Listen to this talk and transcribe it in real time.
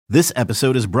This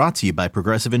episode is brought to you by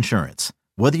Progressive Insurance.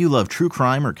 Whether you love true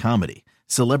crime or comedy,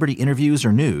 celebrity interviews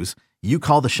or news, you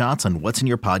call the shots on what's in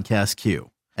your podcast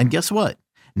queue. And guess what?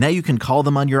 Now you can call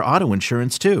them on your auto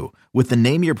insurance too with the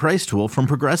Name Your Price tool from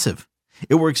Progressive.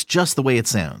 It works just the way it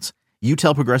sounds. You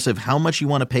tell Progressive how much you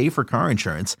want to pay for car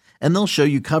insurance, and they'll show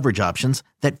you coverage options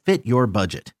that fit your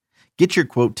budget. Get your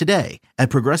quote today at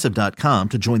Progressive.com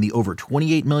to join the over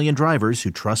 28 million drivers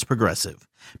who trust Progressive.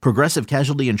 Progressive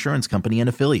Casualty Insurance Company and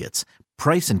Affiliates.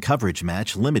 Price and coverage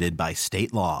match limited by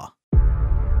state law.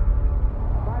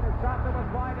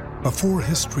 Before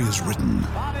history is written,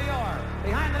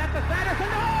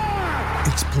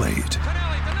 it's played.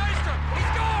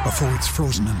 Before it's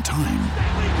frozen in time,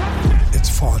 it's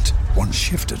fought one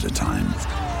shift at a time.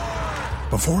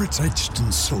 Before it's etched in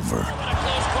silver,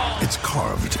 it's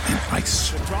carved in ice.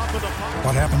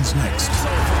 What happens next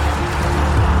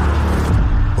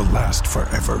will last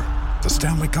forever. The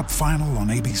Stanley Cup Final on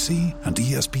ABC and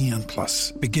ESPN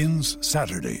Plus begins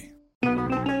Saturday.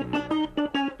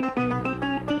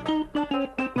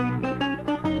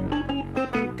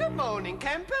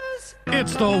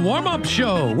 It's the warm-up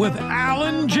show with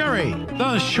Alan Jerry,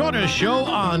 the shortest show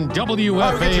on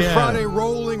WFAN. We get your Friday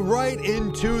rolling right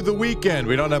into the weekend.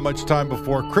 We don't have much time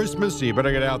before Christmas, so you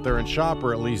better get out there and shop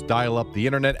or at least dial up the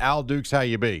internet. Al Dukes, how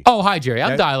you be? Oh, hi, Jerry.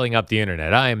 I'm dialing up the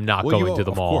internet. I am not going to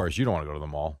the mall. Of course, you don't want to go to the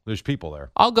mall. There's people there.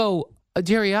 I'll go.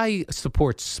 Jerry, I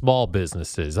support small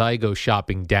businesses. I go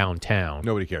shopping downtown.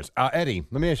 Nobody cares. Eddie,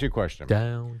 let me ask you a question.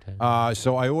 Downtown.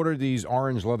 So I ordered these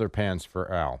orange leather pants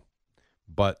for Al,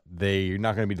 but they're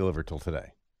not going to be delivered till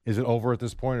today. Is it over at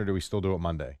this point, or do we still do it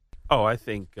Monday? Oh, I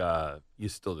think you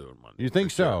still do it Monday. You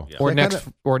think so? Sure, yeah.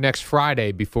 Or next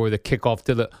Friday before the kickoff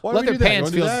to the Why don't we leather do that?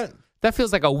 pants You wanna do that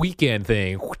feels like a weekend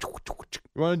thing.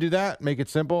 You want to do that? Make it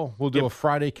simple? We'll do a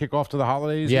Friday kickoff to the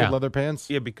holidays with leather pants?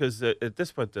 Yeah, because at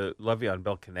this point, the Le'Veon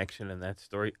Bell connection and that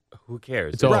story, who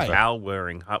cares? It's over. Al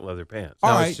wearing hot leather pants. No,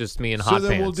 All right. it's just me in hot So pants.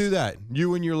 then we'll do that.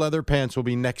 You and your leather pants will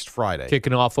be next Friday.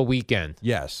 Kicking off a weekend.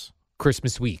 Yes.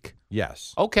 Christmas week.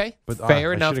 Yes. Okay. But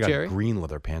Fair I enough, should've got Jerry. green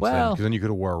leather pants Well- because then you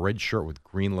could have wore a red shirt with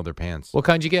green leather pants. What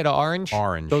kind you get? Orange?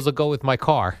 Orange. Those will go with my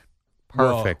car.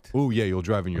 Perfect. Oh, yeah, you'll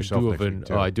drive in yourself next week,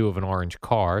 too. I do have an orange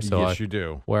car, so yes, I you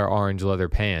do. wear orange leather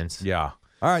pants. Yeah.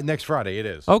 All right, next Friday it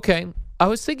is. Okay. I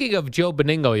was thinking of Joe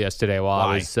Beningo yesterday while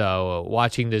Why? I was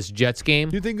watching this Jets game.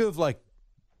 You think of, like,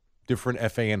 different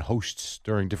FAN hosts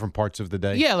during different parts of the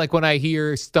day? Yeah, like when I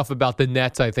hear stuff about the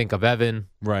Nets, I think of Evan.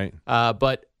 Right.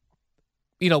 But,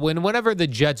 you know, whenever the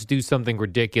Jets do something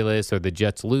ridiculous or the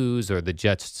Jets lose or the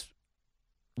Jets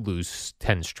lose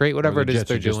 10 straight, whatever Or it the is Jets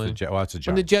they're are just doing. well, that's a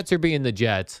When the Giants. Jets are being the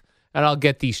Jets, and I'll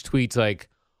get these tweets like,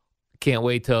 can't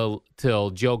wait till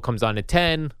Joe comes on at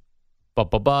 10,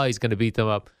 he's going to beat them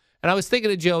up. And I was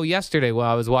thinking of Joe yesterday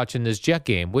while I was watching this Jet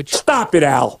game, which Stop it,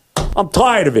 Al. I'm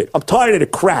tired of it. I'm tired of the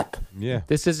crap. Yeah.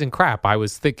 this isn't crap. I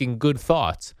was thinking good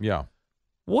thoughts. Yeah.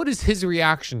 What is his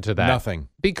reaction to that? Nothing.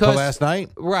 Because Till last night?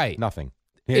 Right. Nothing.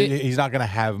 It- He's not going to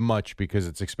have much because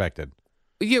it's expected.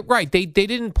 Yeah, right. They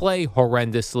didn't play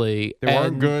horrendously. They weren't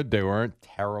and good. They weren't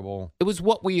terrible. It was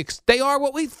what they are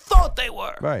what we thought they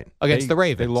were. Right. Against the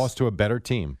Ravens. They lost to a better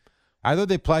team. I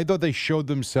thought they showed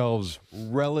themselves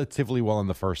relatively well in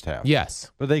the first half.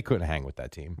 Yes. But they couldn't hang with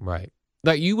that team. Right.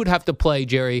 Now, you would have to play,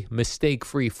 Jerry,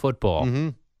 mistake-free football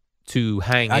to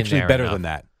hang in there. Actually, better enough. than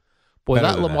that. Boy, Better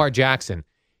that than Lamar Jackson,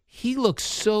 he looks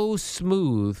so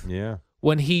smooth Yeah.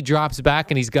 when he drops back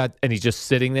and he's just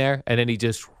sitting there and then he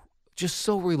just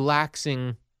so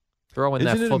relaxing throwing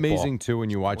that Isn't it football. amazing, too, when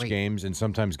you watch Great. games and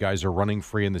sometimes guys are running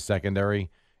free in the secondary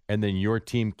and then your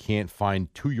team can't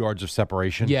find 2 yards of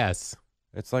separation? Yes.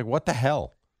 It's like, what the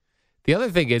hell? The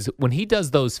other thing is when he does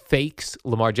those fakes,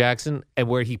 Lamar Jackson, and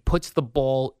where he puts the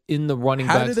ball in the running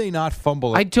How back. do they not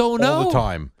fumble it I don't know. all the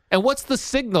time? And what's the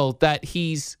signal that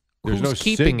who's There's no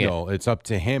keeping signal. It's up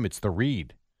to him. It's the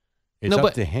read. It's no,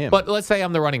 up to him. But let's say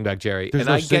I'm the running back, Jerry, There's and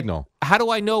no I get signal. How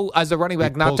do I know as a running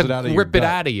back He not pulls to it out of your rip it gut.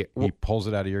 out of you? He pulls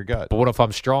it out of your gut. But what if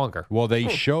I'm stronger? Well, they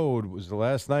showed, was the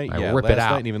last night? I Yeah, rip last it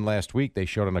out. night and even last week, they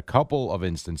showed in a couple of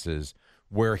instances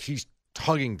where he's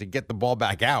tugging to get the ball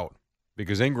back out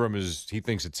because Ingram he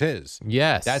thinks it's his.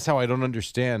 Yes. That's how I don't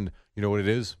understand. You know what it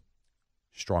is?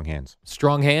 Strong hands.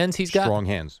 Strong hands he's got? Strong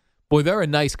hands. Boy, they're a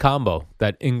nice combo,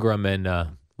 that Ingram and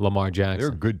Lamar Jackson. They're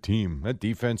a good team. That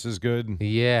defense is good.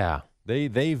 Yeah.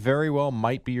 They very well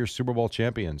might be your Super Bowl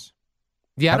champions.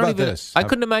 Yeah, How I don't about even. this? I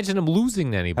couldn't imagine them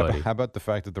losing to anybody. How about the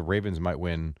fact that the Ravens might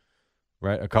win,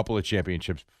 right? A couple of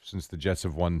championships since the Jets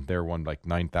have won their one like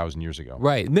 9,000 years ago.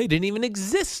 Right. And they didn't even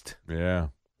exist, Yeah.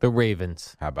 the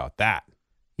Ravens. How about that?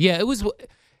 Yeah, it was.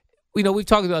 You know, we've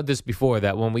talked about this before,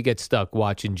 that when we get stuck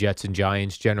watching Jets and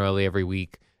Giants generally every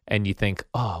week, and you think,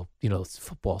 oh, it's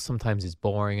football sometimes is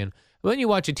boring. And then you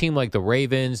watch a team like the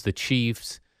Ravens, the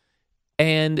Chiefs,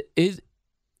 and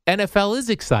NFL is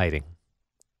exciting.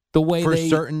 The way For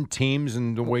certain teams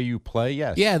and the way you play,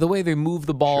 yes. Yeah, the way they move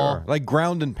the ball. Sure. Like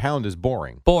ground and pound is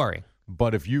boring. Boring.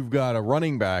 But if you've got a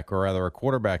running back, or rather a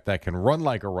quarterback that can run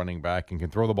like a running back and can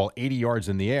throw the ball 80 yards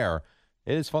in the air,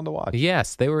 it is fun to watch.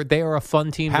 Yes, they are a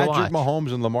fun team to watch. Patrick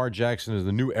Mahomes and Lamar Jackson is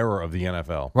the new era of the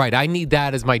NFL. Right, I need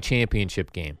that as my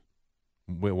championship game.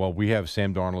 Well, we have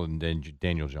Sam Darnold and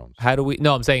Daniel Jones. How do we?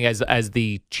 No, I'm saying as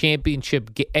the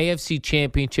championship AFC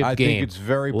championship game. I think it's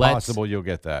very possible you'll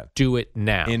get that. Do it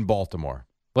now in Baltimore.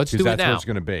 Let's do it now. That's what it's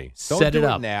going to be. Set it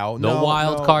up now. No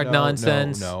wild card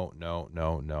nonsense.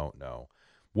 No.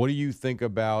 What do you think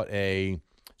about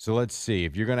So let's see.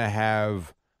 If you're going to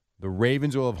have the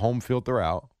Ravens will have home field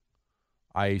throughout.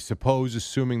 I suppose,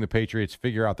 assuming the Patriots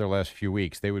figure out their last few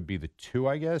weeks, they would be the 2,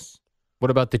 I guess. What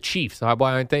about the Chiefs?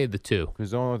 Why aren't they the 2?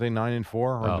 Because aren't they 9-4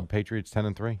 or the Patriots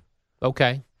 10-3?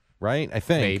 Okay. Right? I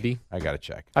think. Maybe. I got to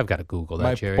check. I've got to Google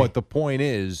that, Jerry. But the point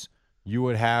is, you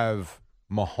would have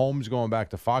Mahomes going back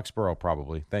to Foxborough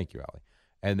probably. Thank you, Allie.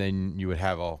 And then you would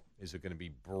have is it going to be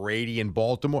Brady in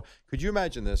Baltimore? Could you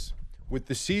imagine this? With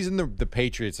the season the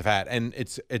Patriots have had, and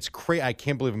it's crazy. I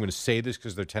can't believe I'm going to say this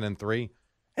because they're 10-3.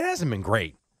 It hasn't been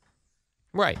great.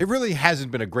 Right. It really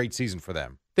hasn't been a great season for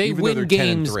them. They win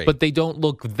games, but they don't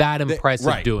look that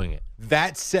impressive doing it.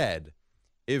 That said,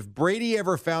 if Brady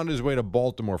ever found his way to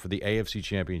Baltimore for the AFC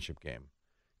Championship game,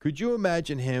 could you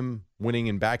imagine him winning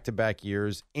in back-to-back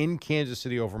years in Kansas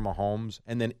City over Mahomes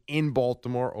and then in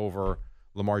Baltimore over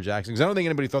Lamar Jackson? Because I don't think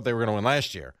anybody thought they were going to win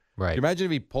last year. Right. Can you imagine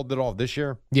if he pulled it off this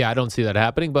year? Yeah, I don't see that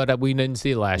happening, but we didn't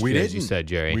see it last year, as you said,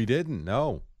 Jerry. We didn't,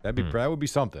 no. That would be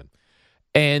something.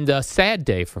 And a sad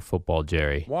day for football,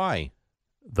 Jerry. Why?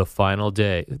 The final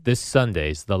day. This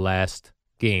Sunday's the last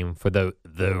game for the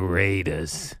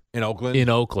Raiders. In Oakland? In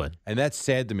Oakland. And that's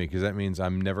sad to me because that means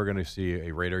I'm never going to see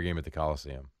a Raider game at the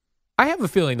Coliseum. I have a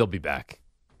feeling they'll be back.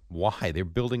 Why? They're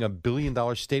building a $1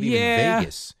 billion stadium in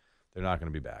Vegas. They're not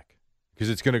going to be back because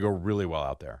it's going to go really well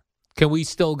out there. Can we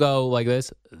still go like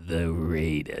this? The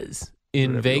Raiders.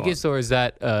 In Whatever Vegas, or is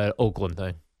that Oakland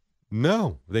thing?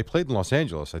 No, they played in Los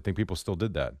Angeles. I think people still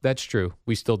did that. That's true.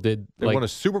 We still did. They won a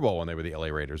Super Bowl when they were the LA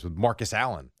Raiders with Marcus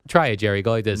Allen. Try it, Jerry.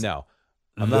 Go like this. No,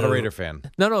 I'm not a Raider fan.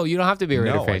 No, you don't have to be a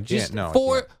Raider fan.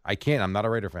 I can't. I'm not a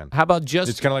Raider fan. How about just?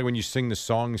 It's kind of like when you sing the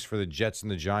songs for the Jets and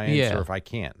the Giants, or if I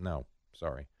can't. No,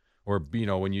 sorry. Or,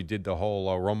 when you did the whole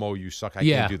Romo, you suck. I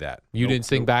can't do that. You didn't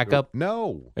sing backup?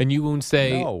 No. And you won't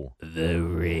say the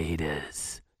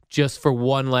Raiders just for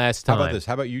one last time. How about this?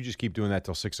 How about you just keep doing that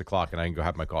till 6 o'clock and I can go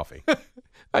have my coffee?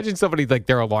 Imagine somebody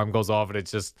their alarm goes off and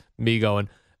it's just me going,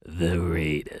 the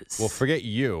Raiders. Well, forget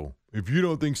you. If you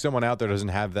don't think someone out there doesn't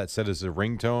have that set as a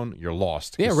ringtone, you're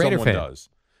lost. Yeah, Raider someone fan. Does.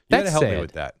 You got to help sad. me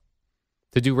with that.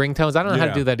 To do ringtones? I don't know how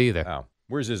to do that either. Oh.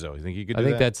 Where's Izzo? You think he could do that? I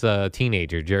think that's a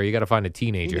teenager, Jerry. You got to find a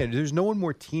teenager. Yeah, there's no one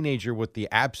more teenager with the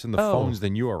apps and the phones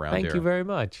than you around here. Thank you very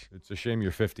much. It's a shame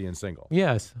you're 50 and single.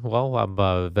 Yes. Well, I'm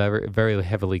very, very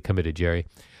heavily committed, Jerry.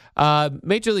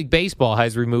 Major League Baseball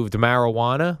has removed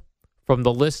marijuana from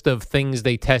the list of things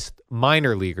they test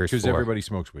minor leaguers for. Because everybody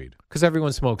smokes weed. Because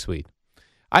everyone smokes weed.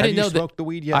 I didn't know that. Have you smoked the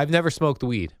weed yet? I've never smoked the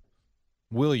weed.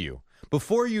 Will you?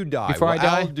 Before you die, Before I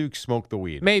die? Al Duke smoke the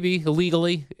weed? Maybe,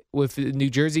 illegally. If New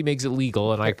Jersey makes it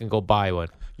legal and I can go buy one.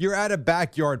 You're at a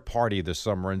backyard party this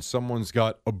summer and someone's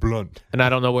got a blunt. And I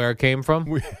don't know where it came from?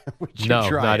 Would you No,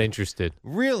 try not it? interested.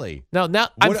 Really? No, now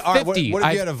I'm 50. What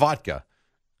if you had a vodka?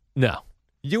 No.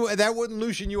 That wouldn't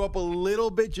loosen you up a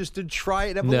little bit just to try it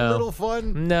and have No. a little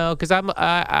fun? No, because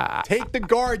Take the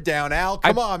guard down, Al.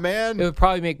 Come on, man. It would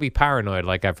probably make me paranoid,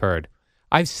 like I've heard.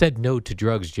 I've said no to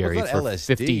drugs, Jerry, Well, it's not for LSD.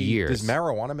 50 years. Does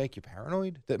marijuana make you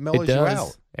paranoid? That It mellows you does.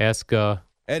 out. Ask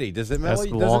Eddie, does it mellow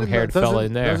That's you? the long-haired fella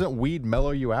in there. Doesn't weed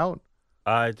mellow you out?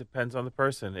 It depends on the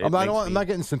person. I'm not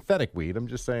getting synthetic weed. I'm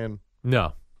just saying.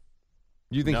 no.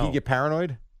 You think No. you get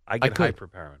paranoid? I get could. hyper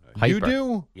paranoid. Hyper. You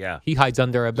do? Yeah. He hides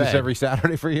under a bed. Just every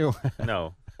Saturday for you?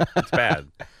 No, it's bad.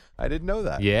 I didn't know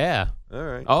that. Yeah. All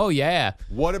right. Oh, yeah.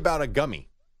 What about a gummy?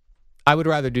 I would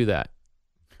rather do that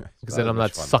because then not I'm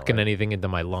much not fun, though, sucking right? anything into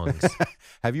my lungs.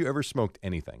 Have you ever smoked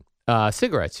anything?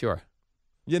 Cigarettes, sure.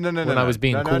 Yeah, no. When I was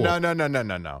being no, cool.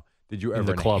 No. Did you In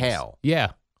ever the clubs. inhale?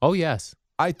 Yeah. Oh, yes.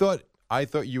 I thought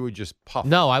you would just puff.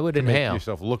 No, I would to inhale. make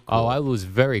yourself look cool. Oh, I was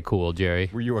very cool, Jerry.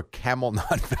 Were you a camel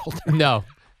nut filter? No.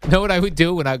 Know what I would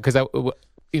do because I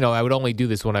would only do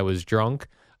this when I was drunk.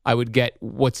 I would get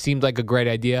what seemed like a great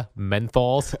idea,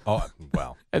 menthols, Oh,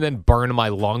 well. and then burn my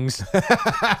lungs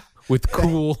with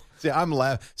cool, See, I'm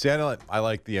laughing. See, I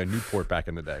like the Newport back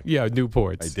in the day.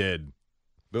 Newports. I did.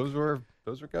 Those were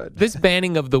Those are good. This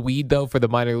banning of the weed, though, for the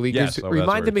minor leaguers Yes, that's what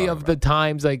reminded we're me talking of the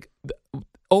times, like,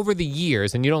 over the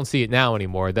years, and you don't see it now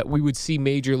anymore, that we would see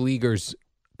major leaguers,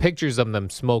 pictures of them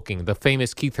smoking. The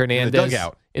famous Keith Hernandez.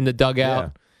 In the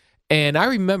dugout. And I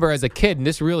remember as a kid, and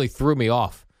this really threw me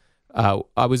off,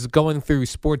 I was going through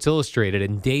Sports Illustrated,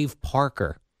 and Dave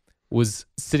Parker was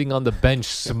sitting on the bench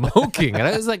smoking. And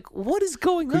I was like, what is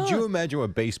going on? Could you imagine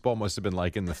what baseball must have been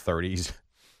like in the 30s?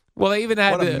 Well, they even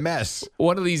had What a mess.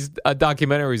 One of these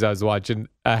documentaries I was watching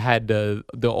had the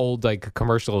old like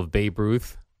commercial of Babe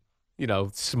Ruth,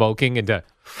 smoking, and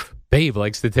Babe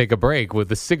likes to take a break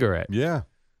with a cigarette. Yeah.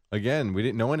 Again, we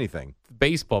didn't know anything.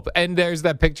 Baseball. And there's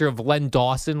that picture of Len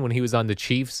Dawson when he was on the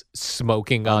Chiefs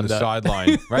smoking On the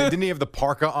sideline, right? Didn't he have the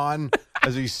parka on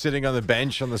as he's sitting on the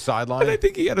bench on the sideline? And I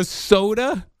think he had a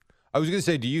soda. I was going to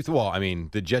say,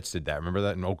 the Jets did that. Remember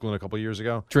that in Oakland a couple of years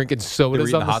ago? Drinking They were sodas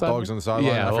eating on the hot sideline? dogs on the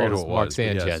sideline. Yeah, I forget who it was. Mark but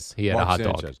Sanchez. yes. He had Mark a hot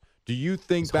dog. Sanchez. Do you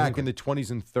think back in the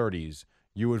 20s and 30s,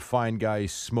 you would find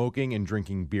guys smoking and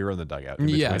drinking beer in the dugout in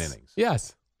between innings?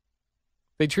 Yes.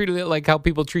 They treated it like how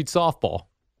people treat softball.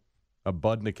 A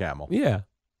bud and a camel. Yeah.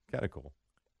 Kind of cool.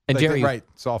 And Like, Jerry, right,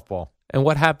 softball. and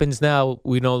what happens now?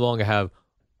 We no longer have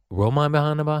Romine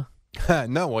Bahanaba.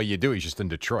 No, well, you do. He's just in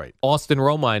Detroit. Austin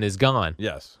Romine is gone.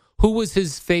 Yes. Who was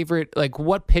his favorite? Like,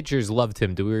 what pitchers loved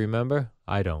him? Do we remember?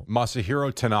 I don't.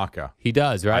 Masahiro Tanaka. He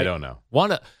does, right? I don't know.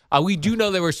 We do know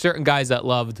there were certain guys that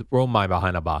loved Romine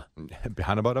Bahanaba,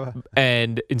 Hanabata?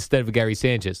 and instead of Gary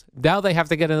Sanchez. Now they have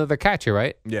to get another catcher,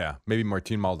 right? Yeah, maybe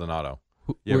Martin Maldonado.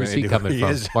 You have Where's any he idea coming who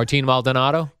from? is? Martin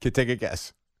Maldonado? Could take a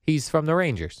guess. He's from the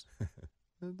Rangers.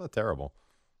 Not terrible.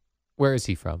 Where is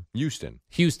he from? Houston.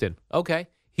 Houston. Okay.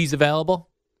 He's available.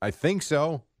 I think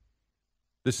so.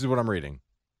 This is what I'm reading.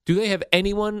 Do they have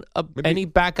anyone, Maybe- any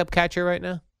backup catcher right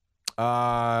now?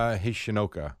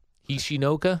 Hishinoka.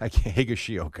 Hishinoka?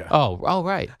 Higashioka. Oh,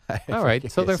 right. All right.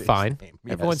 So they're His fine. name,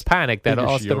 yes. Everyone's panicked that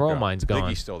Austin Higashioka. Romine's I think gone.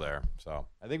 he's still there. So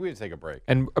I think we need to take a break.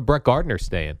 And Brett Gardner's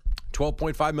staying.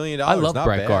 $12.5 million. I love Not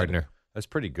Brett bad. Gardner. That's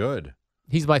pretty good.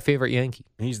 He's my favorite Yankee.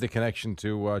 He's the connection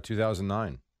to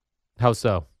 2009. How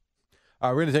so?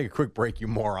 We're going to take a quick break, you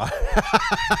moron.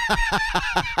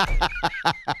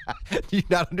 Do you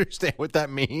not understand what that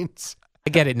means? I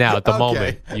get it now. At the Okay.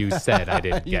 moment you said I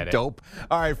didn't You get it. dope.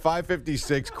 All right,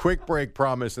 5:56. Quick break,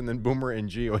 promise, and then Boomer and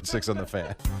Gio at 6 on the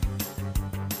Fan.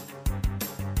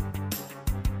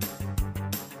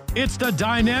 It's the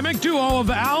dynamic duo of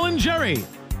Al and Jerry,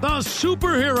 the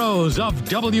superheroes of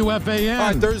WFAN.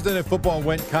 All right, Thursday Night Football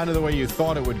went kind of the way you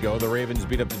thought it would go. The Ravens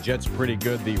beat up the Jets pretty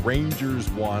good. The Rangers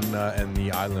won, and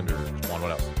the Islanders won.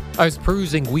 What else? I was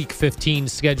perusing Week 15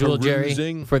 schedule, Jerry,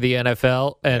 Perusing? for the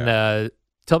NFL, and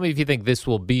tell me if you think this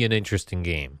will be an interesting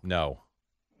game. No.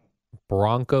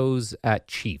 Broncos at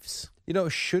Chiefs.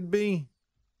 Should be.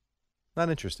 Not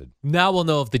interested. Now we'll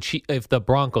know if the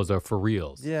Broncos are for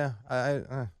reals. Yeah.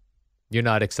 You're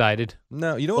not excited?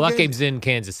 No. You know Well, what that game, game's in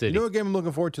Kansas City. You know what game I'm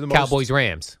looking forward to the most? Cowboys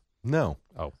Rams. No.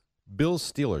 Oh. Bills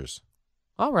Steelers.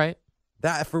 All right.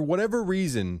 That, for whatever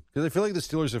reason, because I feel like the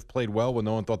Steelers have played well when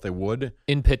no one thought they would,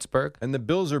 In Pittsburgh. and the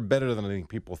Bills are better than I think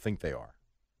people think they are.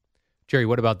 Jerry,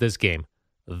 what about this game?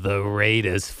 The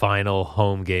Raiders' final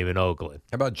home game in Oakland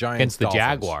How about Giants against the Dolphins?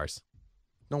 Jaguars.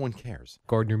 No one cares.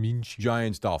 Gardner Minshew.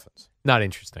 Giants Dolphins. Not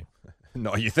interesting.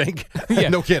 No, you think? Yeah.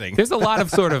 No kidding. There's a lot of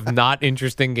sort of not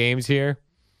interesting games here.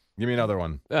 Give me another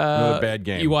one. Another bad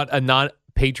game. You want a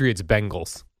non-Patriots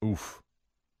Bengals. Oof.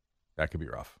 That could be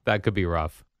rough. That could be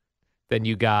rough. Then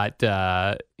you got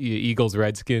Eagles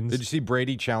Redskins. Did you see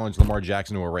Brady challenge Lamar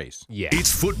Jackson to a race? Yeah.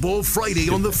 It's Football Friday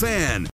on the Fan.